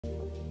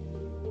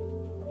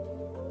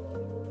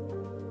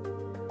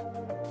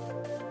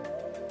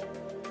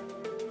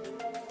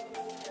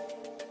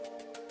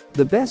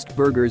The best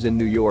burgers in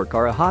New York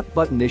are a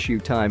hot-button issue.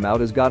 Time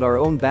Out has got our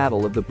own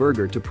battle of the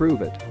burger to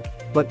prove it.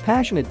 But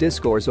passionate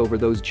discourse over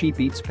those cheap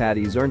eats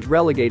patties aren't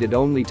relegated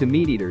only to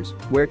meat eaters.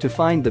 Where to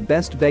find the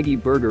best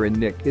veggie burger in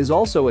Nick is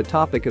also a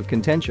topic of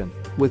contention,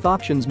 with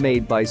options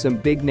made by some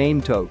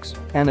big-name tokes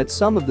and at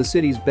some of the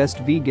city's best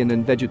vegan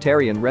and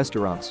vegetarian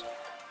restaurants.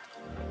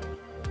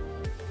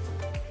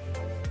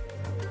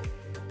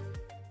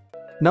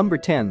 Number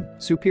 10.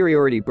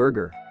 Superiority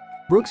Burger.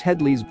 Brooks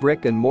Headley's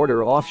brick and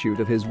mortar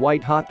offshoot of his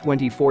White Hot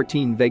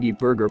 2014 Veggie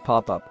Burger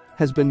pop-up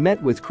has been met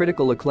with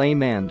critical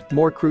acclaim and,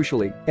 more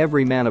crucially,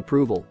 everyman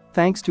approval,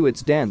 thanks to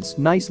its dense,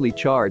 nicely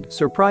charred,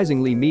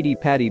 surprisingly meaty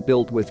patty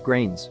built with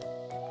grains.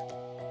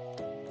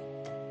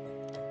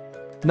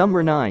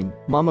 Number 9.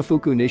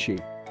 Momofuku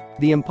Nishi.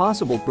 The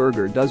Impossible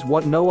Burger does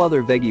what no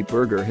other veggie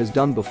burger has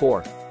done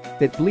before.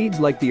 It bleeds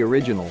like the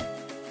original.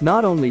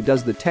 Not only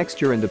does the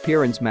texture and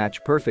appearance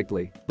match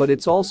perfectly, but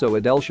it's also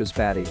a delicious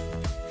patty.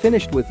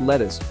 Finished with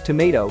lettuce,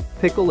 tomato,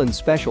 pickle and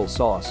special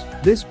sauce,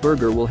 this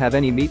burger will have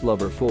any meat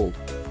lover fooled.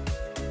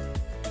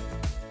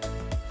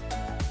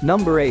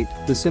 Number 8.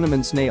 The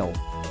Cinnamon Snail.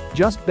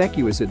 Just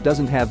because it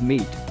doesn't have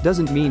meat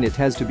doesn't mean it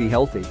has to be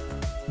healthy.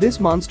 This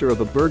monster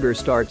of a burger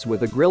starts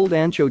with a grilled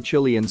ancho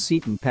chili and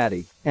seitan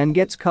patty and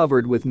gets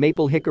covered with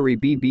maple hickory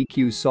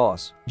BBQ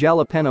sauce,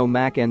 jalapeno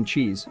mac and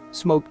cheese,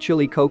 smoked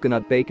chili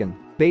coconut bacon,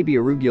 baby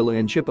arugula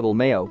and chipotle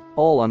mayo,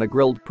 all on a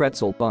grilled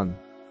pretzel bun.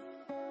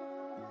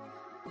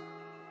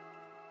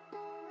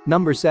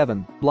 Number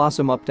 7.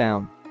 Blossom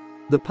Uptown.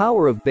 The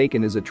power of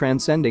bacon is a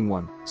transcending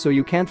one, so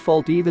you can't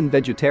fault even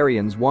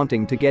vegetarians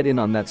wanting to get in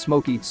on that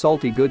smoky,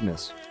 salty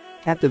goodness.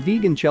 At the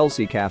Vegan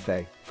Chelsea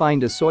Cafe,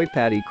 find a soy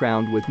patty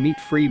crowned with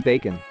meat-free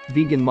bacon,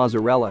 vegan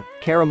mozzarella,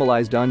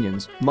 caramelized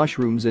onions,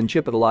 mushrooms and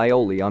chipotle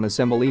aioli on a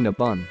semolina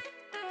bun.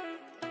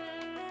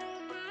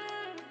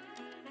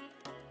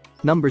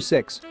 Number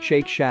 6.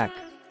 Shake Shack.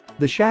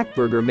 The Shack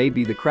Burger may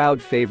be the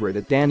crowd favorite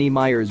at Danny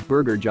Meyer's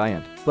Burger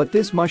Giant, but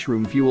this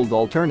mushroom-fueled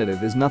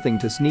alternative is nothing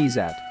to sneeze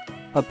at.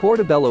 A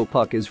portobello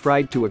puck is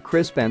fried to a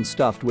crisp and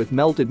stuffed with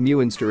melted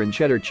Muenster and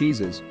cheddar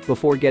cheeses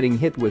before getting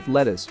hit with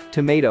lettuce,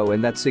 tomato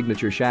and that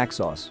signature Shack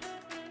sauce.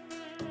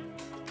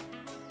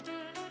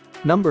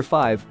 Number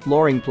 5.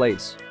 Loring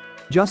Place.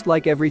 Just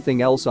like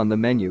everything else on the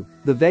menu,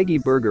 the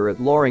veggie burger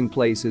at Loring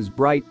Place is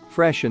bright,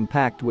 fresh and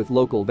packed with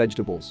local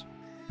vegetables.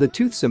 The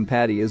toothsome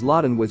patty is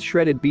laden with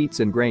shredded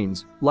beets and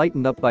grains,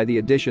 lightened up by the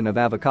addition of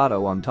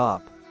avocado on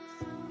top.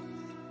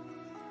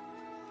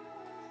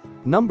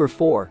 Number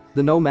 4.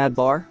 The Nomad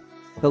Bar.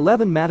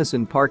 11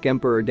 Madison Park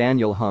Emperor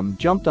Daniel Humm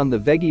jumped on the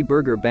veggie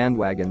burger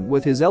bandwagon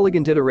with his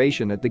elegant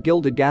iteration at the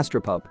Gilded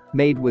Gastropub,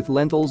 made with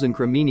lentils and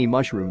cremini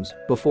mushrooms,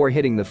 before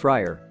hitting the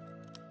fryer.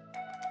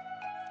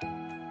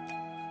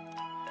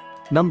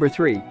 Number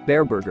 3.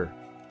 Bear Burger.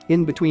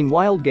 In between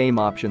wild game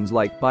options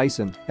like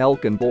bison,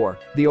 elk and boar,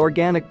 the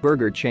organic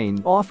burger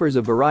chain offers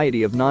a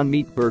variety of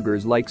non-meat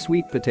burgers like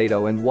sweet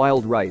potato and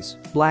wild rice,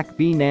 black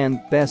bean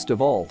and, best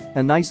of all,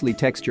 a nicely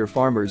textured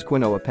farmer's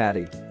quinoa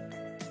patty.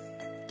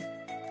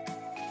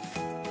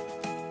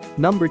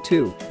 Number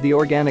 2. The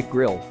Organic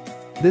Grill.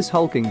 This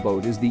hulking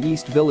boat is the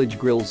East Village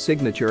Grill's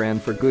signature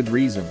and for good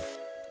reason.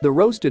 The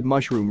roasted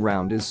mushroom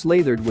round is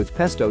slathered with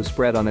pesto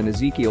spread on an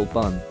Ezekiel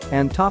bun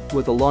and topped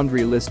with a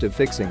laundry list of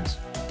fixings.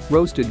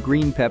 Roasted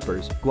green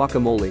peppers,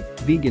 guacamole,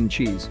 vegan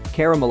cheese,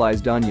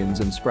 caramelized onions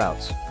and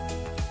sprouts.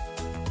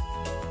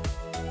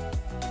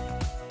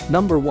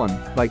 Number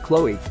 1. By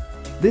Chloe.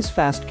 This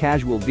fast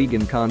casual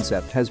vegan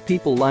concept has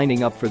people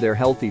lining up for their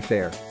healthy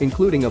fare,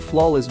 including a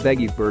flawless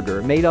veggie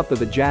burger made up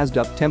of a jazzed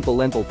up tempo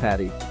lentil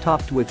patty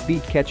topped with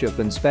beet ketchup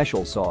and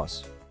special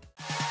sauce.